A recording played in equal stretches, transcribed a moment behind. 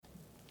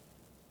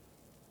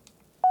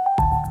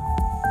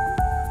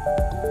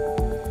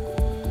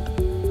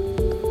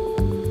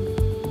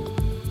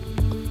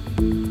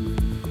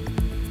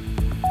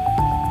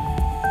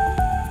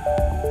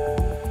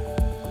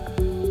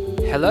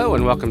Hello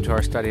and welcome to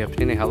our study of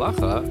Peninei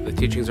Halacha, the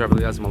teachings of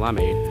Rabbi Eliezer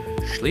Melamed,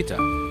 Shlita.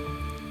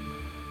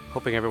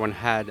 Hoping everyone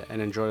had an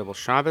enjoyable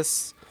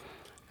Shabbos.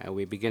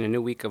 We begin a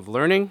new week of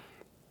learning.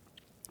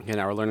 Again,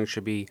 our learning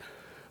should be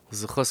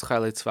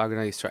Hachayal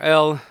Yonatan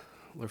Yitzchak,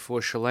 Refuah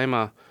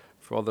Sheleimah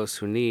for all those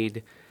who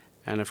need,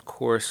 and of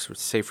course,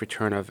 safe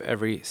return of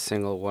every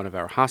single one of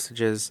our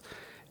hostages.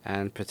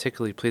 And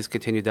particularly, please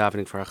continue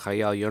davening for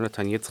Hachayal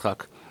Yonatan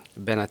Yitzchak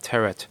ben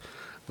Ateret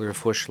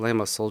Refuah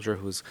Sheleimah, a soldier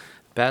who's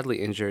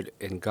badly injured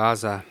in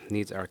Gaza,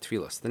 needs our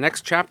Tefillot. The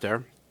next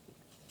chapter,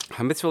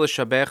 Mitzvah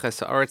l'shabech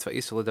es haaretz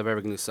va'isur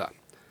l'daber b'gnusa.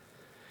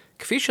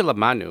 Kfi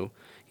shelamanu,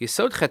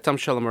 yisod chetam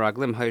shel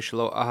hameraglim hayu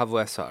shelo ahavu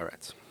es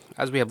haaretz.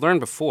 As we have learned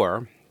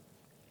before,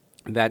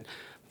 that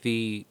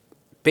the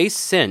base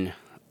sin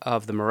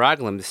of the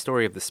Meraglim, the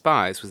story of the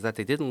spies, was that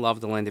they didn't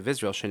love the land of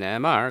Israel,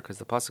 shene'emar, because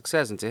the pasuk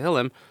says in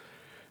Tehillim,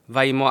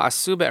 vayimo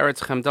asu be'eretz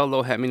chemda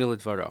lo ha'aminu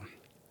l'dvaro.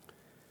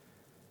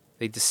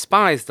 They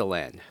despised the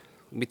land.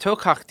 And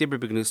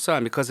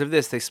because of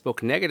this, they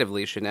spoke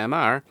negatively. It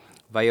says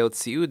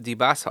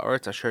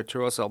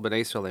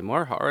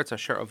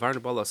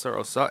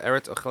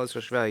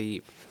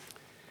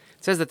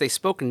that they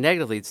spoke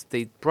negatively.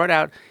 They brought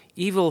out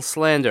evil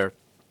slander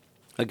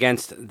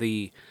against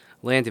the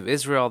land of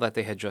Israel that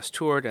they had just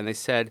toured, and they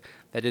said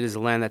that it is a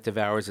land that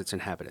devours its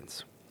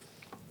inhabitants.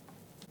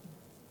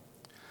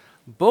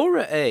 Come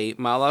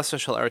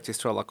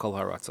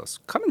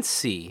and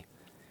see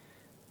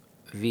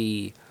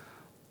the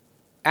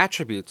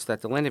attributes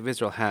that the land of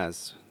Israel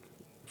has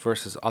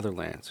versus other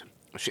lands.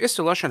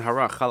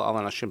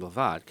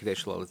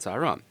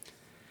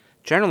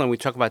 Generally, when we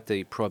talk about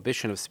the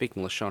prohibition of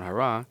speaking lashon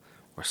hara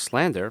or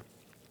slander,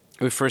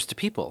 it refers to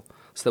people,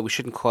 so that we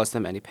shouldn't cause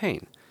them any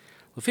pain.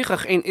 So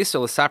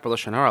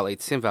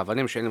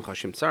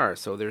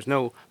there's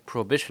no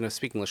prohibition of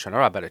speaking lashon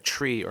hara about a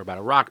tree or about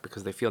a rock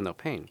because they feel no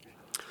pain.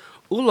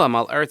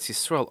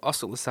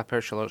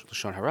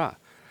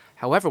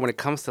 However, when it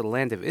comes to the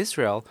land of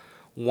Israel,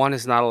 one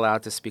is not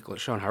allowed to speak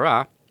lashon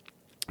hara.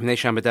 When it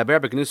comes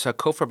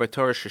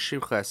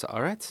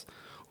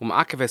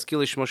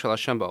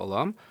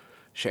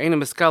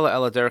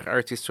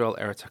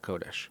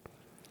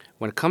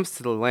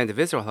to the land of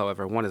Israel,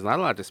 however, one is not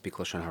allowed to speak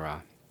lashon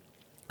hara,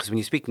 because when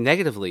you speak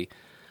negatively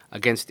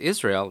against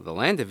Israel, the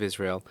land of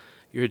Israel,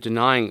 you're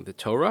denying the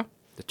Torah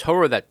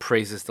that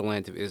praises the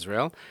land of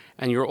Israel,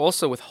 and you're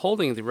also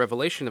withholding the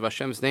revelation of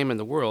Hashem's name in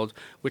the world,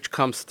 which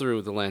comes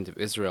through the land of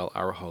Israel,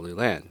 our holy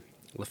land.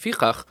 The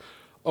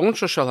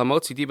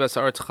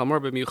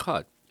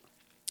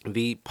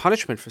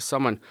punishment for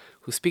someone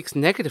who speaks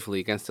negatively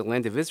against the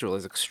land of Israel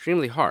is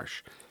extremely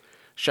harsh.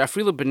 As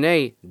we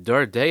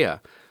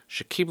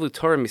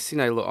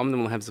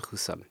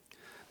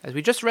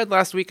just read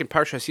last week in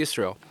Parshas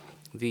Yisro,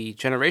 the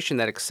generation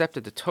that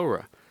accepted the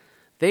Torah,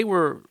 they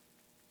were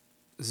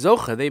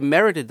zocha, they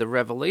merited the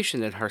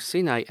revelation at Har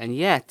Sinai, and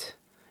yet,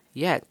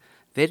 they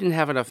didn't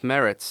have enough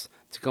merits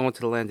to go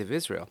into the land of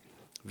Israel.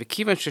 And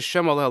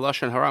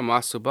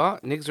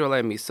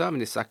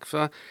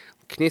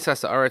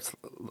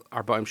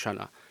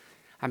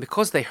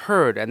because they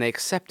heard and they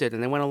accepted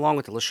and they went along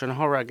with the lashon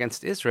hara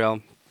against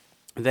Israel,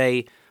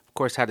 they, of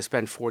course, had to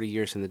spend 40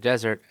 years in the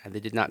desert, and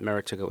they did not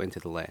merit to go into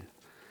the land.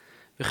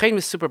 The Gemara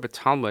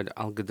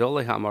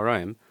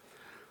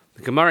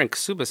in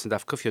Ksubas and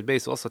Daf Kuf Yod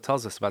Beis also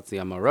tells us about the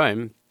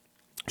Amoraim.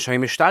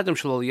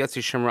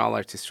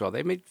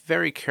 They made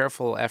very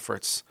careful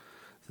efforts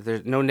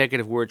that no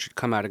negative word should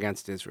come out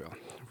against Israel.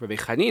 Rabbi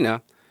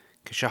Chanina,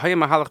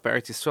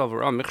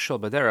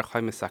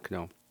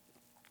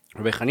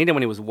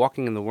 when he was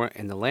walking in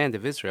the land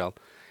of Israel,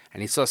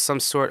 and he saw some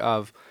sort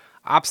of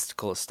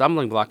obstacle, a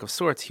stumbling block of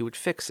sorts, he would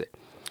fix it.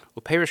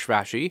 Uperish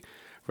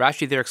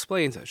Rashi there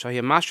explains,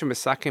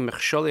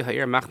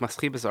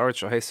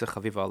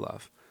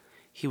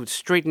 he would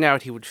straighten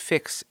out, he would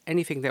fix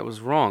anything that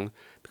was wrong,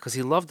 because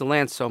he loved the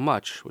land so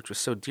much, which was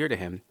so dear to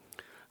him.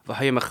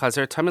 Because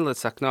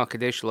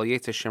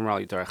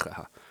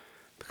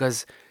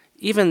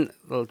even,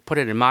 put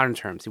it in modern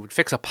terms, he would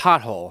fix a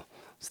pothole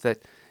so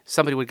that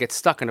somebody would get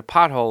stuck in a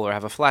pothole or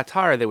have a flat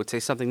tire, they would say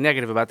something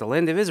negative about the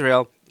land of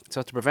Israel.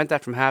 So to prevent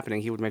that from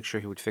happening, he would make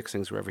sure he would fix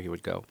things wherever he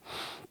would go.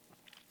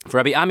 For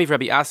Rabbi Ami,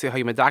 Rabbi Asi,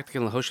 Rabbi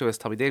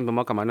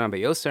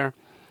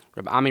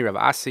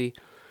Asi,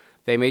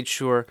 they made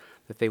sure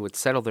that they would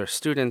settle their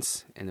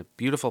students in a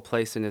beautiful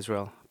place in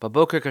Israel. When it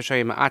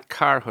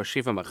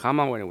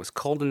was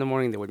cold in the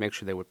morning, they would make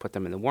sure they would put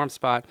them in the warm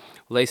spot.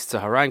 And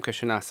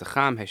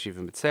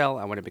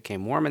when it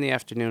became warm in the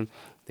afternoon,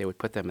 they would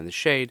put them in the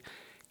shade.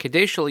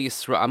 They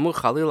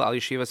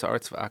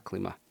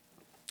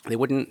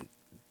wouldn't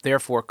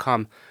therefore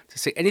come to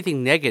say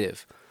anything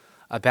negative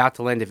about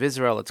the land of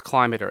Israel, its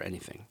climate, or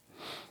anything.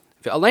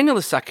 So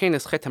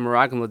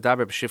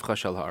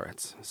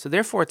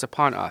therefore it's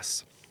upon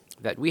us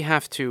that we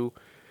have to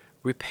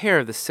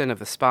repair the sin of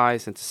the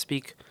spies and to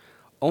speak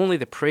only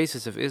the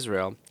praises of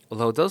Israel, and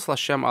to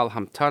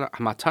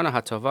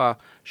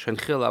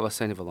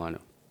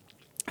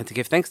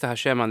give thanks to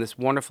Hashem on this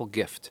wonderful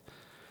gift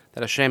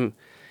that Hashem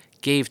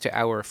gave to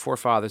our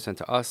forefathers and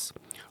to us,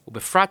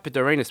 ubefrat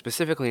b'dorenu,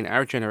 specifically in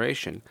our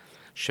generation,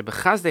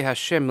 shebechazdei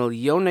Hashem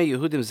milyonei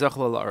Yehudim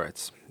zachlu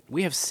la'aretz.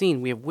 We have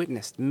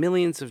witnessed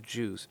millions of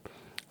Jews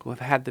who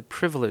have had the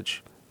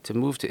privilege to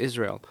move to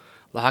Israel,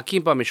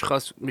 lahakim ba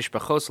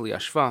mishpachos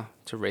liyashva,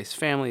 to raise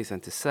families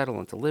and to settle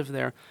and to live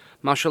there.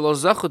 Something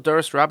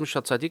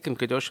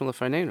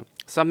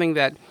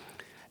that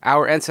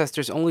our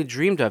ancestors only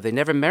dreamed of. They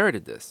never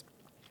merited this.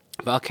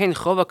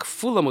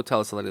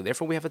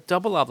 Therefore, we have a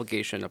double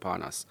obligation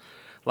upon us.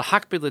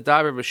 That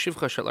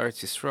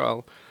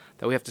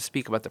we have to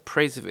speak about the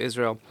praise of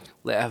Israel,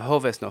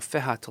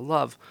 to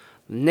love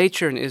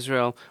nature in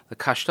Israel, that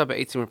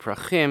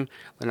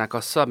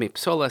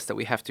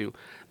we have to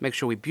make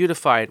sure we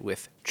beautify it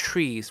with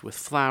trees, with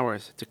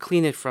flowers, to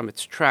clean it from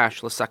its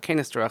trash, to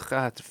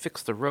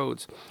fix the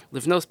roads,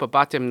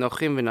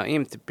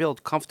 to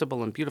build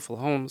comfortable and beautiful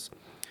homes,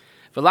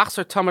 and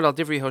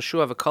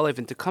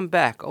to come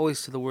back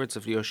always to the words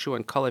of Yehoshua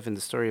and Kalev in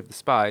the story of the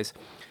spies.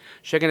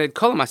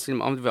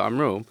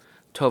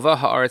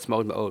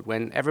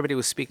 When everybody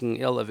was speaking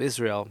ill of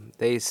Israel,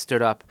 they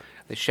stood up,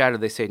 they shouted,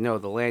 they say, no,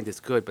 the land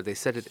is good, but they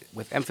said it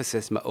with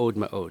emphasis, ma'od,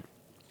 ma'od.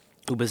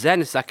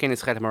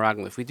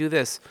 If we do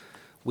this,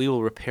 we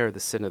will repair the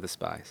sin of the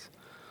spies.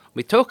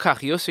 And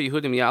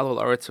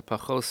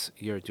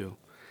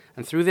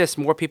through this,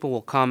 more people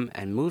will come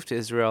and move to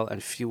Israel,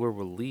 and fewer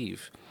will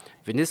leave.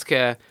 And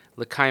then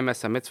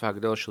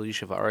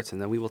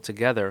we will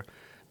together,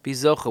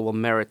 will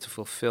merit to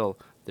fulfill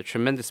the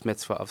tremendous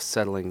mitzvah of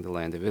settling the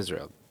land of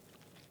Israel.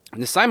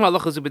 So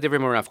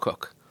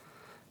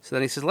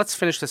then he says, let's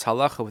finish this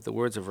halacha with the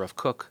words of Rav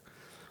Kook.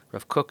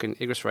 Rav Kook in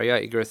Igros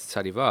Raya, Igros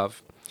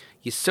Tzadivav.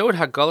 Yisod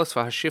hagalus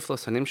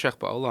v'hashiflos hanimshach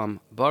ba'olam,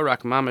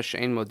 barak mamash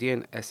ein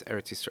modien es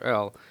Eretz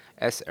Yisrael,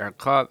 es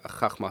erkav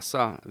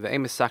chachmasa,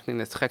 ve'em esaknin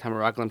es chet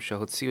hamaraglam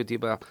shehotziu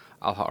diba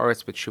al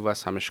ha'aretz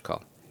b'tshuvas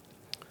hamishkal.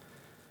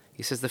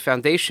 He says the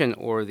foundation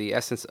or the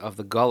essence of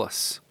the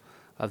galus,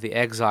 of the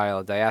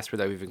exile, diaspora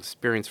that we've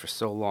experienced for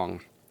so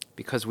long,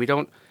 because we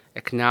don't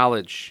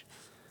acknowledge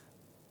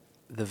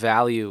the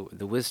value,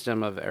 the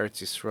wisdom of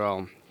Eretz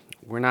Yisrael.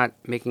 We're not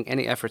making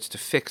any efforts to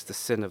fix the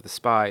sin of the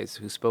spies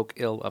who spoke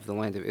ill of the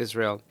land of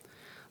Israel.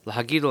 We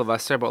have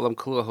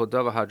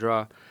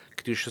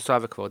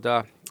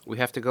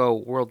to go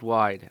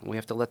worldwide, and we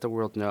have to let the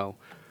world know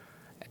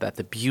about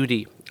the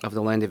beauty of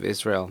the land of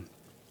Israel,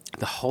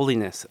 the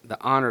holiness, the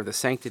honor, the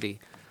sanctity.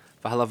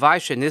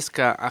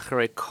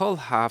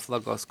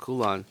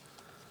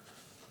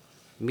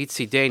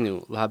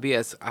 Mitzidenu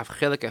lahabias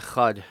avchelik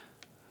echad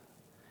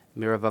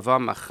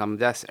mirabavam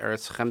achamdas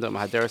eretz chemda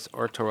mahaderes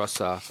or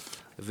torasa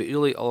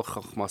ve'uli ol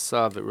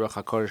chachmasa ve'ruach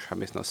hakodesh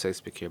hamisnoses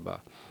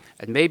b'kirba.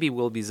 And maybe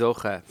we'll be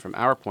zocha from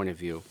our point of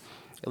view,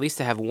 at least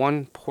to have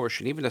one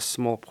portion, even a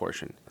small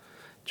portion,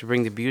 to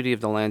bring the beauty of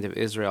the land of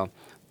Israel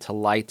to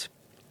light.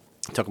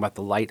 Talk about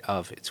the light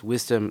of its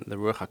wisdom, the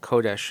Ruach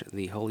HaKodesh,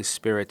 the Holy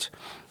Spirit,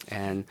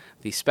 and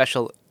the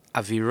special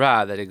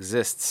avira that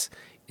exists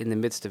in the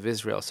midst of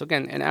Israel. So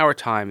again, in our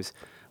times,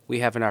 we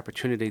have an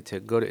opportunity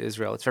to go to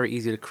Israel. It's very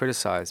easy to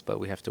criticize, but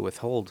we have to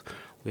withhold.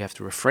 We have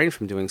to refrain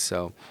from doing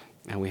so,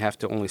 and we have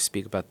to only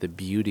speak about the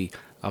beauty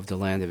of the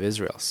land of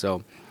Israel.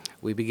 So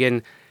we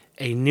begin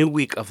a new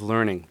week of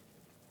learning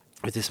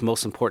with this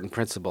most important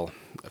principle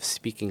of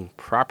speaking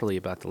properly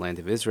about the land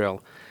of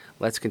Israel.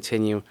 Let's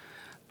continue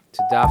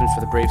to daven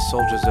for the brave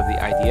soldiers of the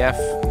IDF,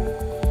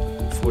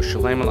 for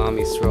Sheleimah Am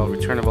Yisrael,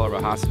 return of all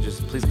our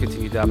hostages. Please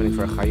continue davening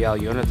for Hachayal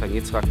Yonatan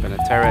Yitzchak ben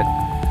Ateret,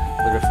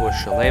 Refuah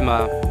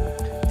Sheleimah.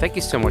 Thank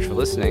you so much for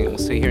listening, and we'll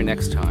see you here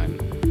next time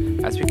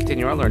as we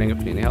continue our learning of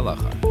Peninei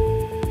Halacha.